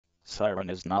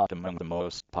Seiren is not among the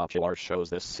most popular shows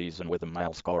this season with a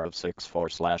MAL score of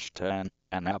 6.4/10,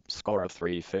 an app score of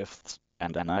 3/5,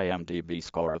 and an IMDb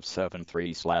score of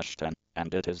 7.3/10,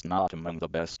 and it is not among the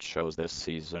best shows this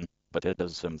season, but it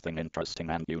does something interesting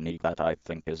and unique that I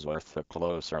think is worth a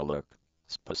closer look.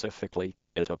 Specifically,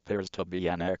 it appears to be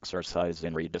an exercise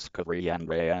in rediscovery and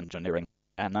re-engineering.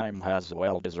 Anime has a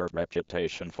well-deserved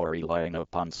reputation for relying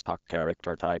upon stock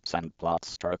character types and plot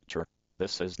structure.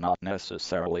 This is not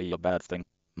necessarily a bad thing.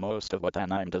 Most of what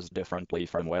anime does differently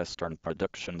from Western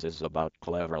productions is about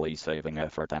cleverly saving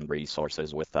effort and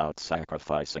resources without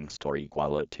sacrificing story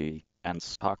quality, and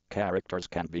stock characters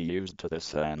can be used to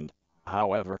this end.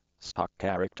 However, stock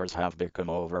characters have become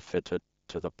overfitted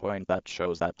to the point that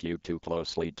shows that you too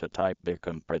closely to type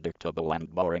become predictable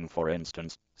and boring. For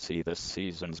instance, see this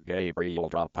season's Gabriel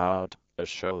Dropout, a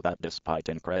show that despite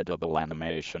incredible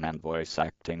animation and voice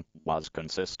acting, was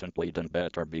consistently done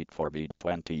better beat for beat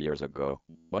 20 years ago.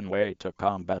 One way to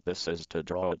combat this is to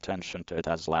draw attention to it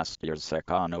as last year's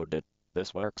Sekano did.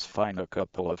 This works fine a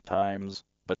couple of times,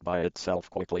 but by itself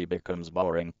quickly becomes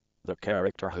boring. The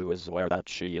character who is aware that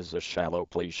she is a shallow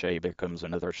cliché becomes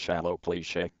another shallow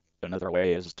cliché. Another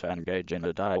way is to engage in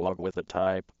a dialogue with the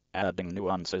type, adding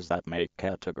nuances that make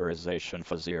categorization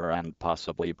fuzzier and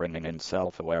possibly bringing in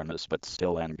self-awareness but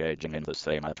still engaging in the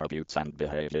same attributes and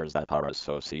behaviors that are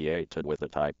associated with the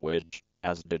type, which,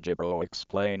 as Digibro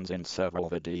explains in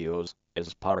several videos,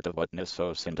 is part of what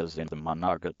Nisosin does in the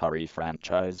Monogatari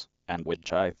franchise, and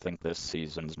which I think this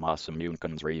season's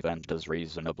Masamunekin's Revenge does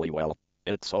reasonably well.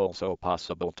 It's also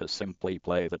possible to simply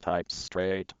play the types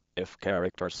straight, if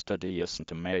character study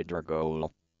isn't a major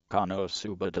goal.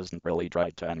 Konosuba doesn't really try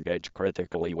to engage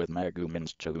critically with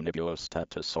Megumin's Chunibyo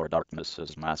status or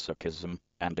Darkness's masochism,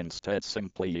 and instead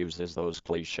simply uses those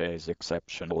clichés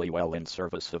exceptionally well in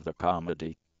service of the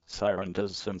comedy. Seiren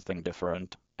does something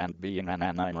different, and being an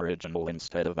anime original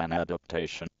instead of an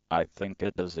adaptation, I think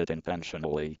it does it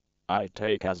intentionally. I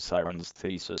take as Seiren's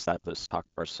thesis that the stock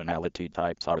personality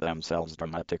types are themselves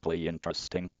dramatically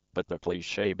interesting, but the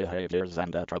cliché behaviors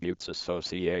and attributes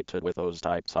associated with those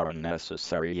types are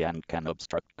unnecessary and can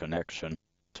obstruct connection.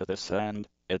 To this end,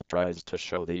 it tries to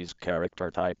show these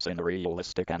character types in a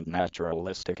realistic and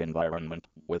naturalistic environment,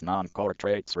 with non-core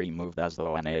traits removed as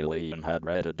though an alien had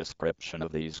read a description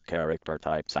of these character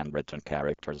types and written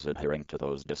characters adhering to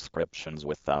those descriptions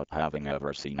without having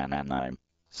ever seen an anime.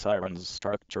 Seiren's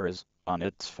structure is, on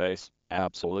its face,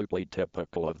 absolutely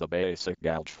typical of the basic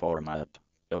galge format.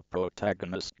 A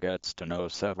protagonist gets to know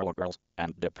several girls,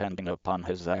 and depending upon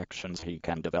his actions he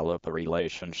can develop a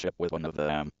relationship with one of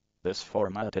them. This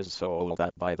format is so old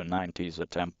that by the 90s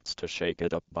attempts to shake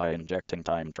it up by injecting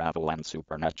time travel and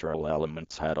supernatural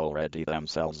elements had already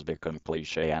themselves become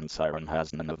cliché, and Seiren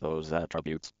has none of those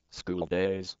attributes. School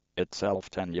Days, itself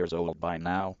 10 years old by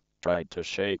now, tried to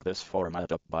shake this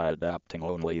format up by adapting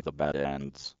only the bad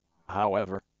ends.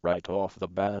 However, right off the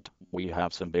bat, we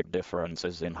have some big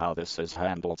differences in how this is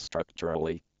handled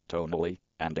structurally, tonally,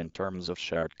 and in terms of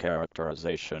shared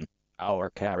characterization.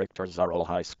 Our characters are all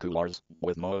high schoolers,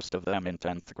 with most of them in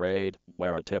 10th grade,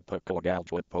 where a typical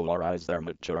galge would polarize their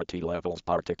maturity levels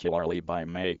particularly by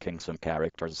making some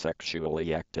characters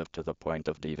sexually active to the point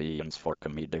of deviance for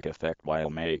comedic effect while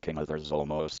making others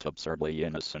almost absurdly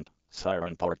innocent.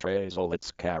 Seiren portrays all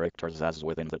its characters as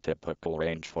within the typical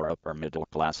range for upper middle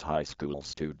class high school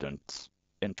students.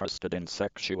 Interested in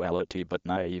sexuality but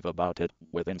naive about it,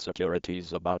 with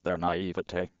insecurities about their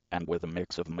naivete, and with a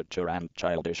mix of mature and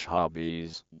childish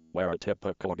hobbies, where a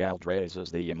typical galge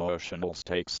raises the emotional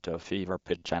stakes to fever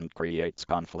pitch and creates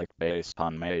conflict based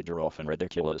on major, often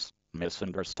ridiculous,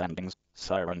 misunderstandings.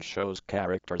 Seiren shows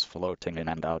characters floating in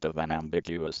and out of an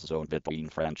ambiguous zone between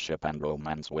friendship and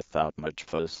romance without much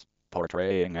fuss,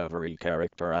 portraying every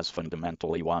character as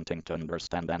fundamentally wanting to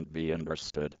understand and be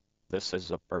understood. This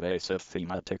is a pervasive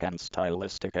thematic and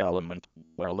stylistic element.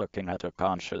 We're looking at a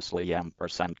consciously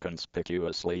ampersand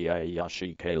conspicuously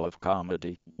Ayashi of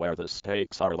comedy, where the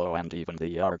stakes are low and even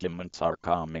the arguments are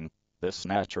calming. This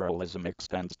naturalism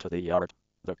extends to the art.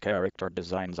 The character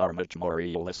designs are much more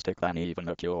realistic than even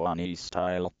a Kyoani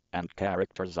style, and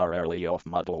characters are rarely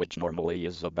off-model, which normally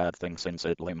is a bad thing since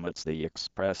it limits the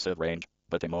expressive range.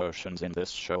 But emotions in this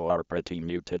show are pretty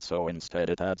muted, so instead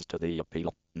it adds to the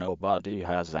appeal. Nobody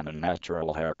has an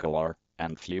unnatural hair color,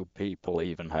 and few people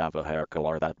even have a hair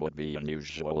color that would be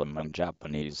unusual among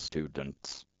Japanese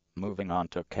students. Moving on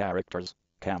to characters,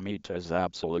 Kamita is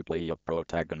absolutely a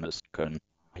protagonist kun.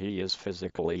 He is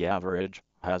physically average,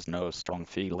 has no strong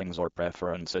feelings or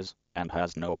preferences, and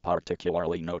has no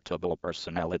particularly notable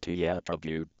personality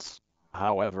attributes.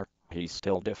 However, he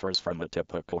still differs from a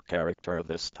typical character of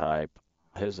this type.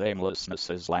 His aimlessness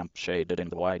is lampshaded in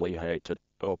the widely hated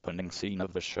opening scene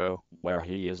of the show, where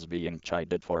he is being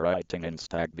chided for writing in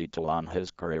stag beetle on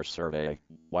his career survey.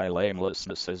 While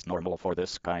aimlessness is normal for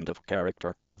this kind of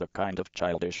character, the kind of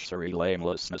childish surreal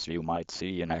aimlessness you might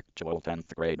see in actual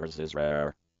 10th graders is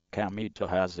rare. Kamito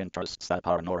has interests that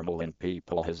are normal in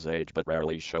people his age but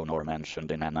rarely shown or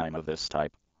mentioned in anime of this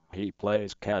type. He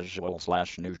plays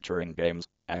casual/nurturing games,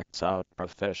 acts out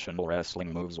professional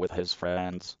wrestling moves with his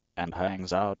friends, and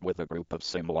hangs out with a group of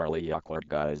similarly awkward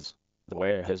guys. The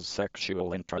way his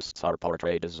sexual interests are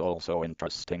portrayed is also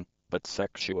interesting, but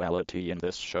sexuality in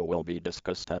this show will be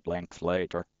discussed at length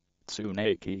later.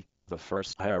 Tsuneki, the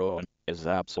first heroine, is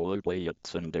absolutely a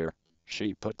tsundere.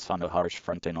 She puts on a harsh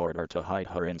front in order to hide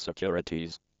her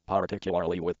insecurities,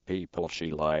 particularly with people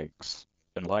she likes.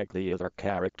 Unlike the other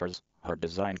characters, her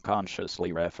design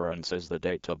consciously references the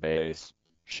database.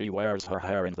 She wears her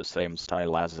hair in the same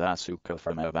style as Asuka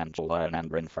from Evangelion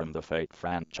and Rin from the Fate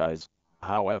franchise.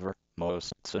 However,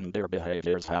 most tsundere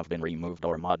behaviors have been removed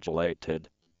or modulated.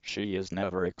 She is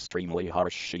never extremely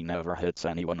harsh, she never hits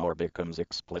anyone or becomes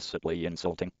explicitly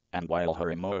insulting, and while her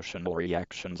emotional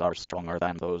reactions are stronger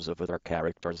than those of other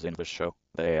characters in the show,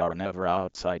 they are never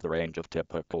outside the range of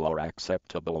typical or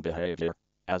acceptable behavior.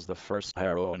 As the first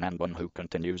heroine and one who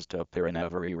continues to appear in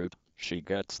every route, she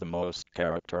gets the most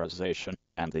characterization,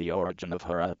 and the origin of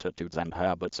her attitudes and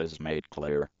habits is made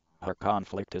clear. Her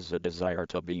conflict is a desire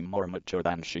to be more mature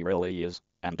than she really is,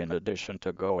 and in addition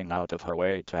to going out of her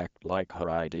way to act like her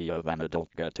idea of an adult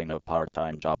getting a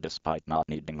part-time job despite not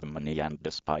needing the money and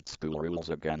despite school rules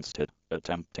against it,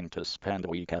 attempting to spend a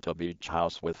week at a beach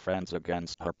house with friends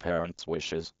against her parents'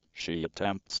 wishes, she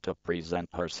attempts to present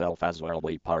herself as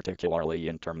worldly, particularly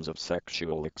in terms of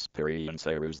sexual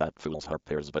experiences that fools her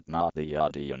peers but not the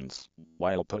audience.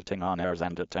 While putting on airs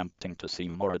and attempting to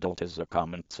seem more adult is a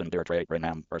common tsundere trait, Rin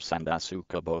and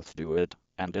Asuka both do it,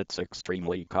 and it's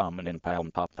extremely common in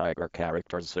Palm Top Tiger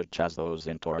characters such as those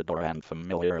in Toradora and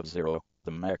Familiar of Zero.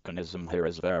 The mechanism here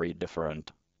is very different.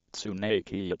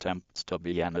 Tsuneki attempts to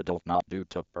be an adult not due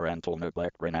to parental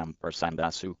neglect. Rin and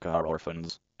Asuka are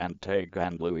orphans, and Taiga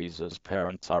and Louise's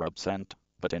parents are absent,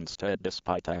 but instead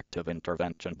despite active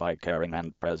intervention by caring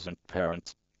and present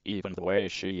parents, even the way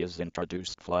she is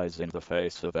introduced flies in the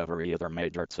face of every other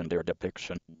major tsundere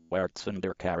depiction, where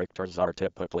tsundere characters are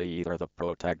typically either the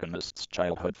protagonist's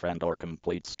childhood friend or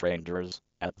complete strangers.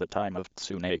 At the time of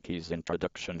Tsuneki's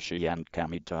introduction, she and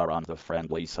Kamita are on the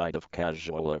friendly side of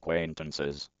casual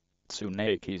acquaintances.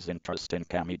 Tsuneki's interest in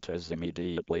Kamita is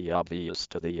immediately obvious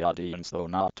to the audience, though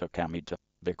not to Kamita,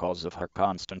 because of her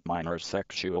constant minor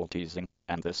sexual teasing,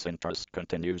 and this interest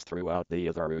continues throughout the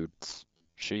other routes.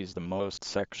 She's the most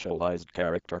sexualized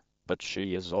character, but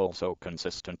she is also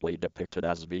consistently depicted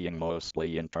as being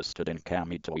mostly interested in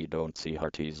Kamito. We don't see her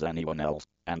tease anyone else,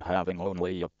 and having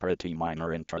only a pretty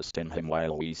minor interest in him,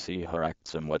 while we see her act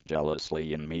somewhat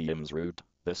jealously in Miyam's route.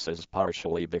 This is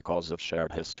partially because of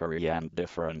shared history and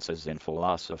differences in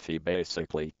philosophy.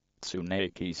 Basically,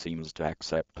 Tsuneki seems to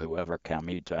accept whoever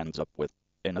Kamito ends up with.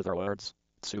 In other words,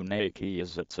 Tsuneki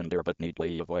is a tsundere but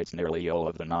neatly avoids nearly all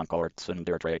of the non-core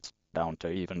tsundere traits, down to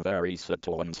even very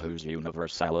subtle ones whose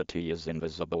universality is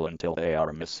invisible until they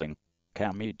are missing.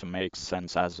 Kamito makes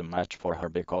sense as a match for her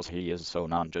because he is so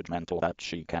non-judgmental that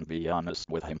she can be honest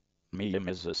with him. Miyam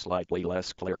is a slightly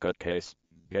less clear-cut case.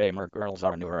 Gamer girls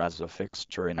are newer as a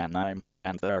fixture in anime,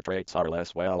 and their traits are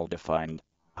less well-defined.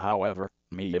 However,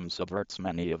 Miyam subverts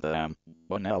many of them.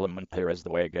 One element here is the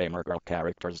way gamer girl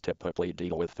characters typically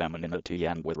deal with femininity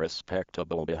and with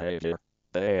respectable behavior.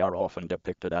 They are often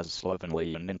depicted as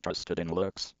slovenly and interested in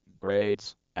looks,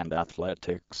 grades, and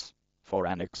athletics. For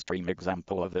an extreme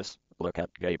example of this, look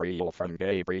at Gabriel from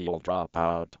Gabriel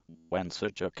Dropout. When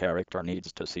such a character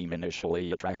needs to seem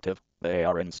initially attractive, they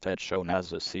are instead shown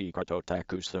as a secret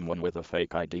otaku, someone with a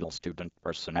fake ideal student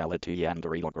personality and a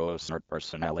real gross nerd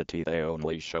personality they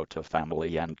only show to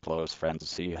family and close friends.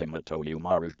 See Himoto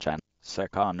Yumaru-chan,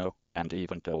 Sekano, and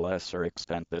even to a lesser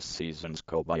extent this season's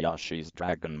Kobayashi's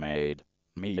Dragon Maid.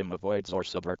 Miyam avoids or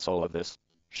subverts all of this.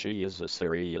 She is a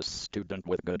serious student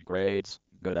with good grades,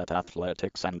 good at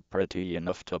athletics, and pretty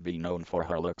enough to be known for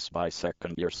her looks by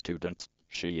second-year students.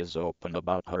 She is open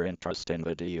about her interest in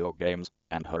video games,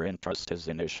 and her interest is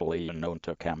initially unknown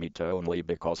to Kamito only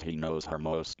because he knows her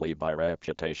mostly by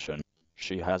reputation.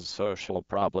 She has social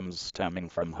problems stemming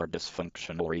from her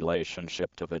dysfunctional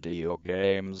relationship to video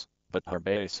games, but her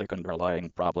basic underlying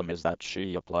problem is that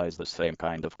she applies the same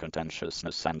kind of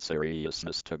contentiousness and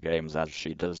seriousness to games as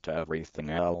she does to everything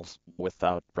else,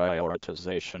 without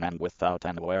prioritization and without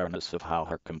an awareness of how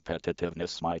her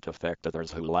competitiveness might affect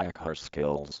others who lack her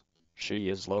skills. She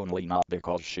is lonely not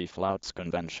because she flouts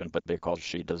convention but because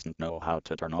she doesn't know how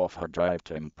to turn off her drive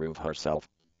to improve herself.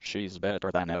 She's better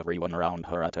than everyone around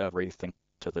her at everything,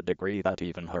 to the degree that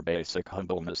even her basic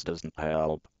humbleness doesn't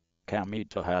help.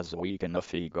 Kamito has a weak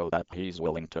enough ego that he's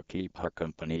willing to keep her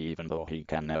company even though he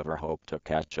can never hope to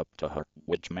catch up to her,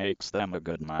 which makes them a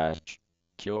good match.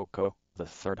 Kyoko, the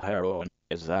third heroine,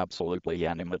 is absolutely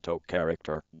an Yamato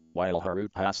character. While her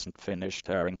route hasn't finished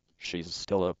airing, she's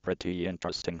still a pretty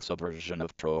interesting subversion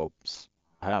of tropes.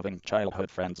 Having childhood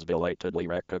friends belatedly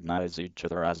recognize each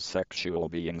other as sexual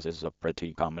beings is a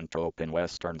pretty common trope in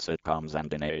Western sitcoms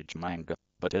and in age manga,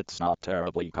 but it's not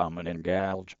terribly common in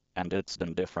galge, and it's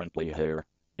done differently here.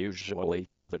 Usually,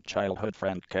 the childhood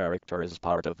friend character is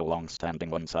part of a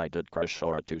long-standing one-sided crush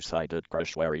or a two-sided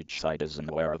crush where each side isn't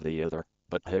aware of the other.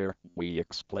 But here, we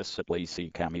explicitly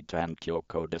see Kamita and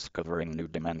Kyoko discovering new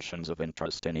dimensions of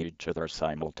interest in each other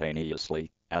simultaneously,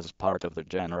 as part of the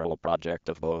general project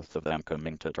of both of them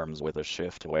coming to terms with a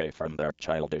shift away from their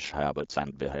childish habits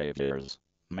and behaviors.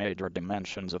 Major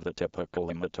dimensions of the typical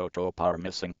Yamato trope are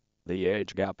missing. The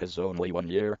age gap is only 1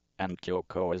 year, and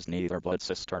Kyoko is neither blood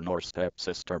sister nor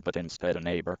stepsister but instead a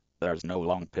neighbor. There's no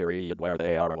long period where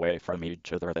they are away from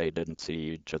each other. They didn't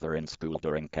see each other in school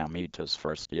during Kamita's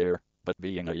first year, but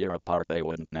being a year apart they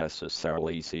wouldn't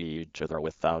necessarily see each other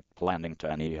without planning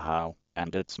to anyhow,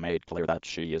 and it's made clear that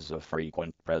she is a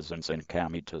frequent presence in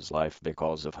Kamita's life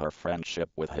because of her friendship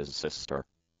with his sister.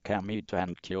 Kamita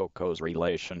and Kyoko's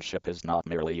relationship is not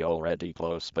merely already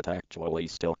close but actually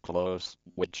still close,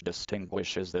 which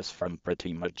distinguishes this from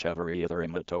pretty much every other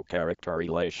Yamato character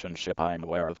relationship I'm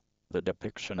aware of. The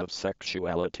depiction of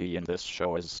sexuality in this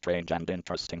show is strange and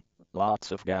interesting.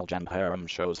 Lots of galge and harem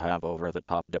shows have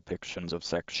over-the-top depictions of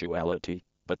sexuality,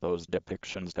 but those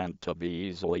depictions tend to be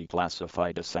easily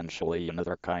classified essentially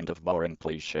another kind of boring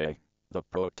cliché. The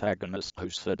protagonist who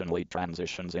suddenly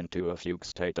transitions into a fugue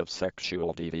state of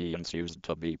sexual deviance used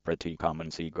to be pretty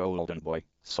common. See Golden Boy,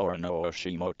 Sora no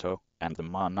Oshimoto, and the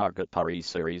Monogatari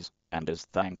series, and is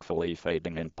thankfully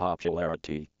fading in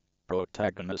popularity.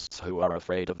 Protagonists who are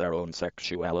afraid of their own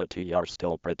sexuality are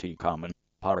still pretty common,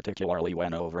 particularly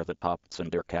when over-the-top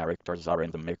tsundere characters are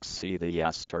in the mix. See the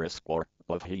asterisk or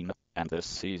of Hina, and this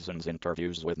season's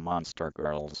interviews with monster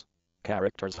girls.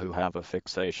 Characters who have a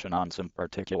fixation on some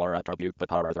particular attribute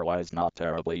but are otherwise not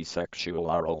terribly sexual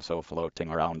are also floating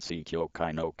around. See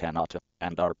Kyokai no Kanata,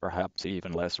 and are perhaps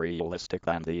even less realistic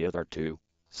than the other two.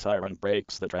 Seiren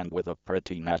breaks the trend with a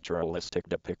pretty naturalistic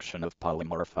depiction of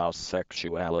polymorphous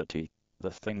sexuality. The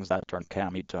things that turn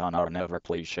Kamita on are never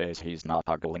cliches. He's not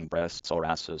ogling breasts or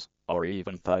asses, or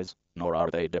even thighs, nor are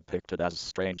they depicted as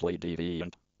strangely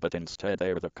deviant, but instead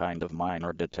they're the kind of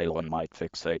minor detail one might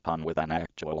fixate on with an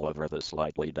actual over the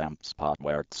slightly damp spot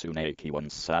where Tsuneki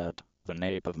once sat, the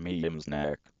nape of Miyam's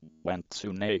neck. When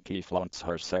Tsuneki flaunts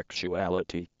her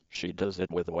sexuality, she does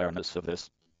it with awareness of this.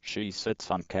 She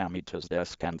sits on Kamita's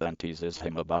desk and then teases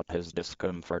him about his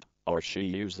discomfort, or she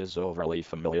uses overly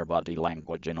familiar body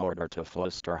language in order to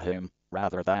fluster him,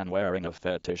 rather than wearing a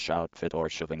fetish outfit or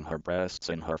shoving her breasts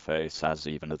in her face as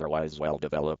even otherwise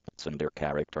well-developed tsundere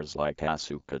characters like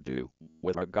Asuka do.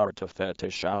 With regard to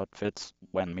fetish outfits,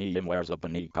 when Miyam wears a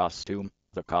bunny costume,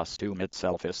 the costume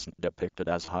itself isn't depicted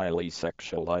as highly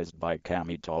sexualized by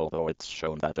Kamita, although it's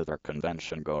shown that other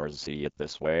convention-goers see it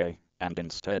this way, and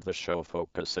instead the show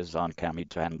focuses on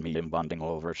Kamita and Miyam bonding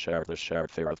over the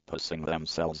shared fear of pussing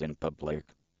themselves in public.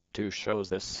 Two shows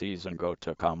this season go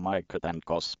to comic and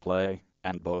cosplay,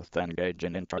 and both engage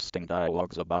in interesting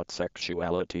dialogues about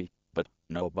sexuality, but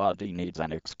nobody needs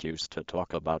an excuse to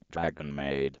talk about Dragon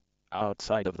Maid.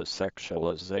 Outside of the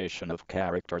sexualization of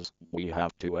characters, we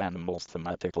have two animals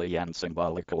thematically and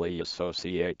symbolically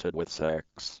associated with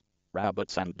sex: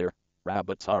 rabbits and deer.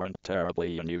 Rabbits aren't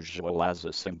terribly unusual as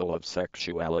a symbol of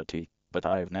sexuality, but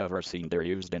I've never seen deer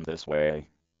used in this way.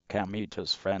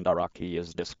 Kamita's friend Araki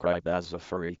is described as a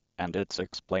furry, and it's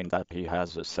explained that he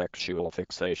has a sexual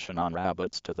fixation on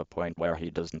rabbits to the point where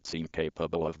he doesn't seem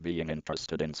capable of being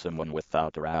interested in someone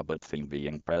without a rabbit theme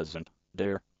being present.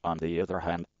 Deer, on the other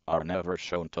hand, are never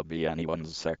shown to be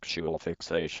anyone's sexual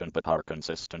fixation but are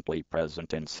consistently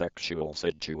present in sexual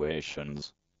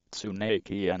situations.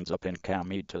 Tsuneki ends up in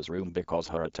Kamita's room because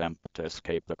her attempt to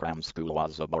escape the cram school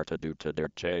was aborted due to deer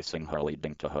chasing her,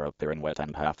 leading to her appearing wet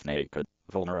and half-naked,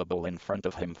 vulnerable in front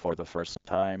of him for the first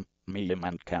time. Miyam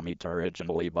and Kamita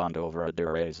originally bond over a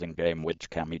deer-raising game which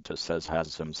Kamita says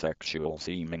has some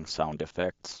sexual-seeming sound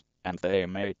effects, and they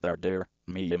mate their deer.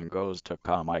 Miyam goes to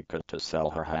Kamika to sell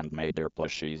her handmade deer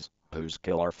plushies, whose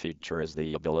killer feature is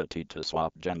the ability to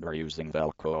swap gender using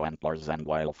Velcro antlers, and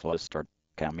while flustered,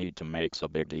 Kamita makes a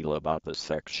big deal about the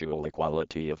sexual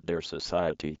equality of their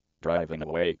society, driving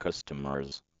away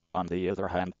customers. On the other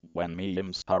hand, when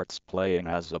Miyam starts playing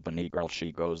as a bunny girl,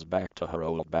 she goes back to her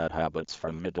old bad habits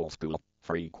from middle school,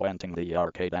 frequenting the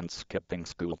arcade and skipping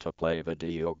school to play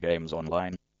video games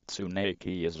online.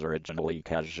 Tsuneki is originally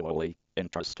casually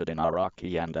interested in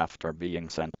Araki, and after being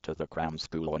sent to the cram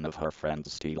school, one of her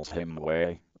friends steals him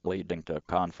away, leading to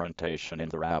confrontation in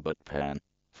the rabbit pen.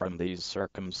 From these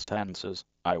circumstances,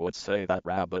 I would say that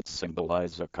rabbits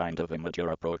symbolize a kind of immature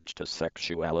approach to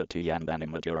sexuality and an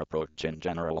immature approach in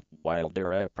general, while they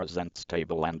represent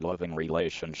stable and loving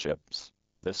relationships.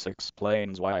 This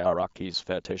explains why Araki's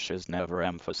fetish is never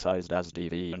emphasized as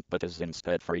deviant but is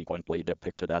instead frequently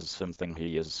depicted as something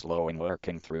he is slow in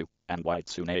working through, and why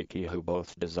Tsuneki, who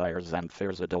both desires and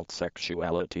fears adult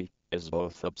sexuality, is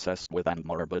both obsessed with and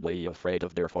morbidly afraid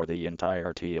of for the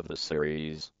entirety of the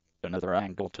series. Another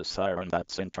angle to Seiren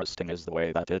that's interesting is the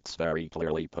way that it's very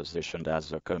clearly positioned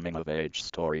as a coming-of-age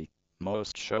story.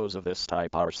 Most shows of this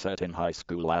type are set in high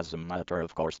school as a matter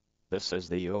of course. This is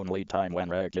the only time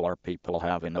when regular people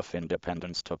have enough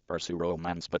independence to pursue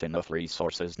romance but enough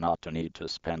resources not to need to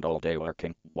spend all day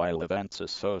working, while events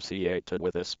associated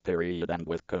with this period and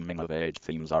with coming-of-age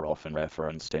themes are often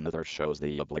referenced in other shows.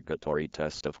 The obligatory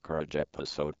test of courage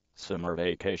episode, summer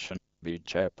vacation,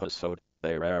 beach episode,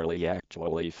 they rarely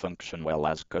actually function well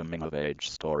as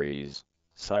coming-of-age stories.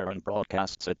 Seiren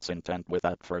broadcasts its intent with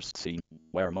that first scene,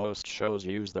 where most shows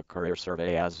use the career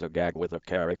survey as a gag with a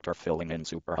character filling in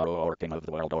superhero or king of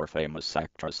the world or famous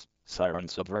actress. Seiren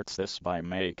subverts this by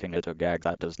making it a gag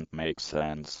that doesn't make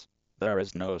sense. There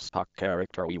is no stock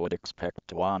character we would expect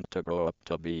to want to grow up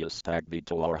to be a stag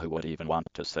beetle or who would even want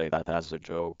to say that as a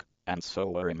joke, and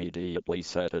so we're immediately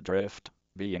set adrift,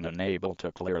 being unable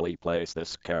to clearly place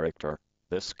this character.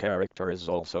 This character is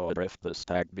also adrift. The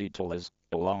stag beetle is,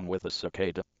 along with the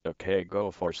cicada, okay, go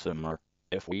for summer.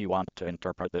 If we want to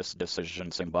interpret this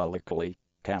decision symbolically,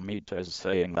 Kamita is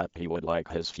saying that he would like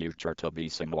his future to be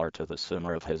similar to the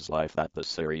summer of his life. That the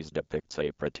series depicts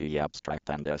a pretty abstract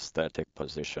and aesthetic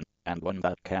position, and one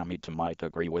that Kamita might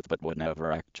agree with but would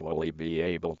never actually be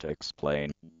able to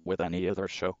explain. With any other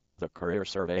show, the career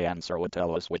survey answer would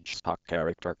tell us which stock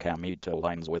character Kamita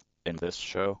aligns with. In this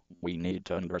show, we need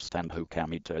to understand who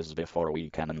Kamita is before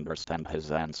we can understand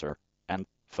his answer. And,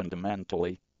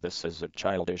 fundamentally, this is a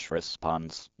childish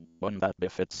response, one that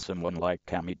befits someone like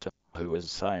Kamita, who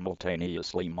is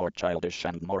simultaneously more childish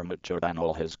and more mature than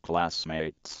all his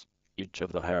classmates. Each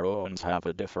of the heroines have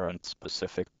a different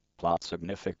specific,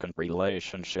 plot-significant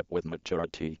relationship with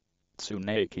maturity.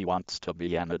 Tsuneki wants to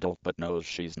be an adult but knows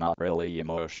she's not really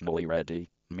emotionally ready.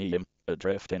 Miyam,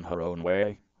 adrift in her own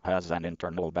way, has an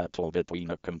internal battle between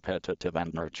a competitive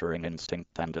and nurturing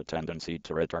instinct and a tendency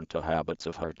to return to habits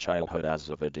of her childhood as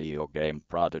a video game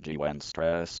prodigy when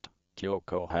stressed.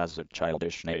 Kyoko has a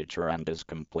childish nature and is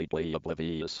completely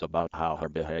oblivious about how her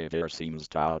behavior seems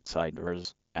to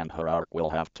outsiders, and her arc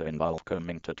will have to involve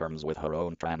coming to terms with her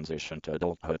own transition to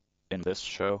adulthood. In this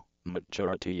show,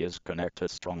 maturity is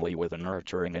connected strongly with a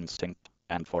nurturing instinct,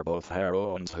 and for both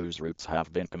heroines whose roots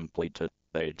have been completed,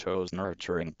 they chose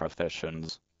nurturing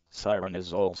professions. Seiren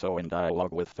is also in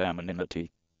dialogue with femininity.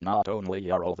 Not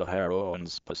only are all the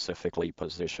heroines specifically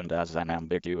positioned as an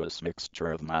ambiguous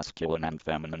mixture of masculine and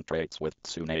feminine traits, with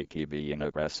Tsuneki being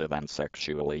aggressive and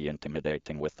sexually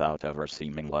intimidating without ever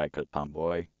seeming like a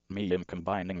tomboy, Miyam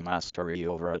combining mastery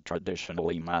over a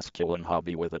traditionally masculine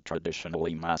hobby with a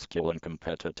traditionally masculine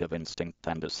competitive instinct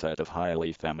and a set of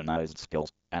highly feminized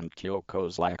skills, and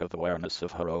Kyoko's lack of awareness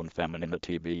of her own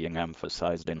femininity being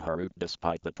emphasized in her route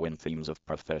despite the twin themes of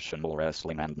professional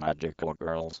wrestling and magical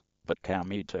girls. But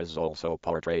Kamita is also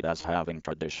portrayed as having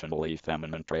traditionally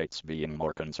feminine traits, being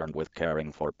more concerned with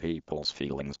caring for people's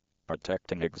feelings,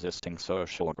 protecting existing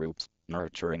social groups,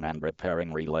 nurturing and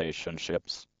repairing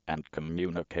relationships, and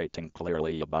communicating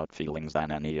clearly about feelings than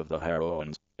any of the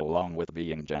heroines, along with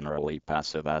being generally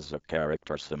passive as a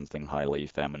character, something highly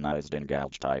feminized in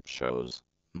galge-type shows.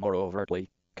 More overtly,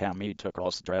 Kamita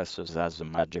cross-dresses as a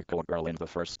magical girl in the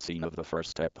first scene of the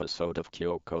first episode of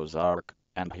Kyoko's arc,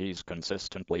 and he's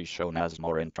consistently shown as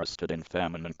more interested in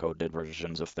feminine-coded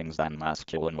versions of things than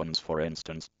masculine ones. For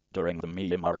instance, during the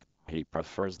Miyam arc, he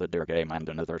prefers the Deer game and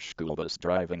another school bus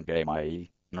driving game, i.e.,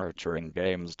 nurturing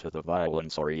games, to the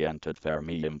violence-oriented fair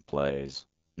Miyam plays.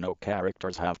 No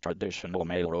characters have traditional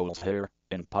male roles here,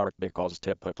 in part because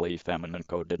typically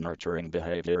feminine-coded nurturing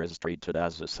behavior is treated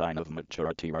as a sign of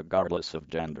maturity regardless of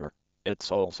gender. It's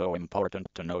also important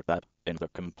to note that, in the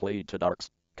completed arcs,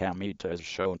 Kamita is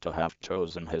shown to have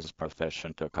chosen his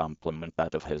profession to complement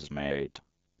that of his mate.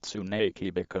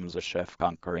 Tsuneki becomes a chef,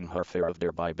 conquering her fear of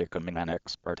deer by becoming an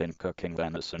expert in cooking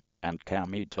venison, and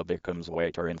Kamito becomes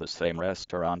waiter in the same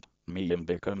restaurant. Miyam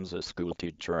becomes a school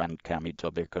teacher and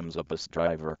Kamito becomes a bus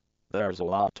driver. There's a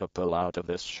lot to pull out of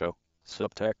this show.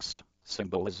 Subtext,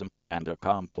 symbolism, and a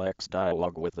complex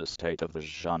dialogue with the state of the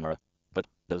genre. But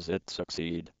does it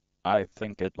succeed? I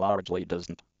think it largely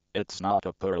doesn't. It's not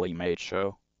a poorly made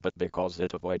show, but because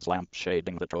it avoids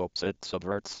lampshading the tropes it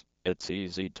subverts, it's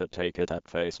easy to take it at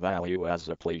face value as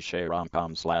a cliché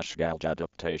rom-com/galge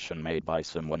adaptation made by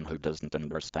someone who doesn't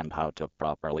understand how to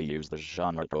properly use the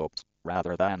genre tropes,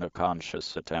 rather than a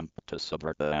conscious attempt to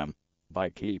subvert them. By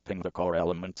keeping the core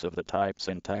elements of the types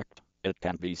intact, it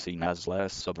can be seen as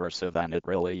less subversive than it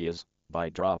really is. By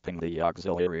dropping the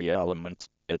auxiliary elements,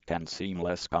 it can seem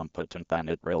less competent than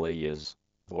it really is.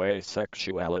 The way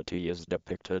sexuality is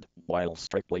depicted, while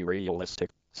strictly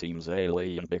realistic, seems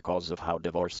alien because of how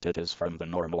divorced it is from the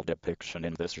normal depiction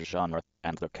in this genre,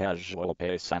 and the casual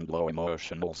pace and low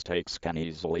emotional stakes can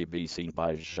easily be seen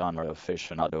by genre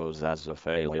aficionados as a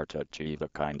failure to achieve a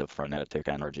kind of frenetic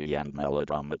energy and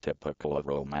melodrama typical of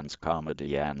romance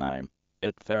comedy anime.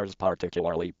 It fares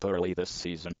particularly poorly this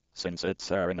season, since it's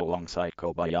airing alongside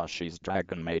Kobayashi's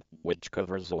Dragon Maid, which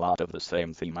covers a lot of the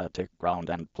same thematic ground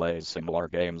and plays similar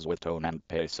games with tone and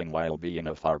pacing while being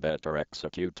a far better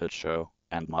executed show,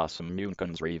 and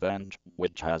Masamune-kun's Revenge,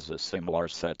 which has a similar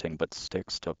setting but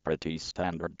sticks to pretty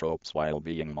standard tropes while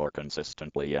being more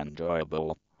consistently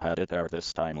enjoyable. Had it aired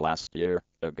this time last year,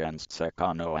 against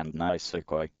Sekano and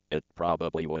Nisekoi, it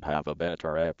probably would have a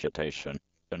better reputation.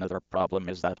 Another problem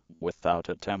is that, without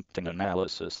attempting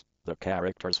analysis, the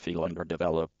characters feel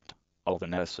underdeveloped. All the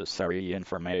necessary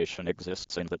information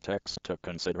exists in the text to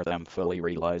consider them fully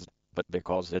realized, but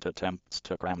because it attempts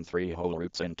to cram 3 whole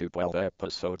routes into 12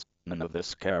 episodes, none of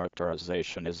this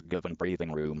characterization is given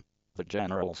breathing room. The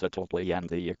general subtlety and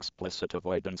the explicit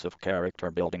avoidance of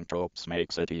character-building tropes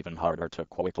makes it even harder to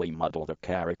quickly model the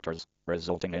characters,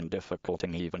 resulting in difficulty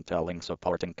even telling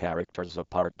supporting characters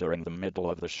apart during the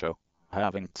middle of the show.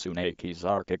 Having Tsuneki's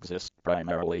arc exist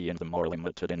primarily in the more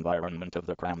limited environment of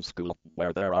the cram school,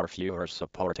 where there are fewer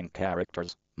supporting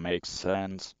characters, makes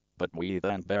sense, but we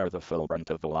then bear the full brunt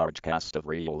of a large cast of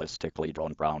realistically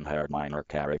drawn brown-haired minor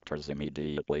characters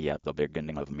immediately at the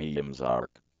beginning of Miyam's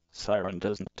arc. Seiren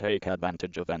doesn't take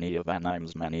advantage of any of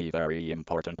anime's many very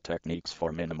important techniques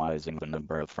for minimizing the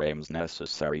number of frames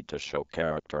necessary to show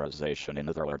characterization. In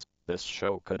other words, this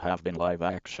show could have been live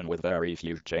action with very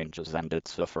few changes and it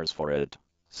suffers for it.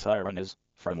 Seiren is,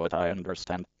 from what I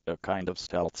understand, a kind of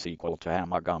stealth sequel to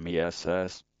Amagami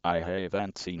SS. I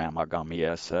haven't seen Amagami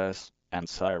SS, and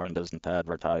Seiren doesn't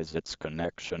advertise its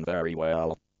connection very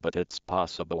well, but it's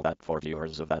possible that for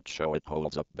viewers of that show it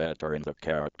holds up better in the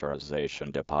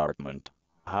characterization department.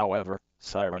 However,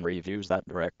 Seiren reviews that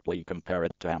directly compare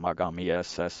it to Amagami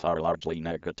SS are largely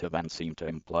negative and seem to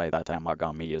imply that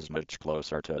Amagami is much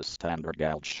closer to a standard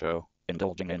galge show,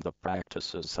 indulging in the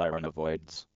practices Seiren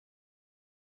avoids.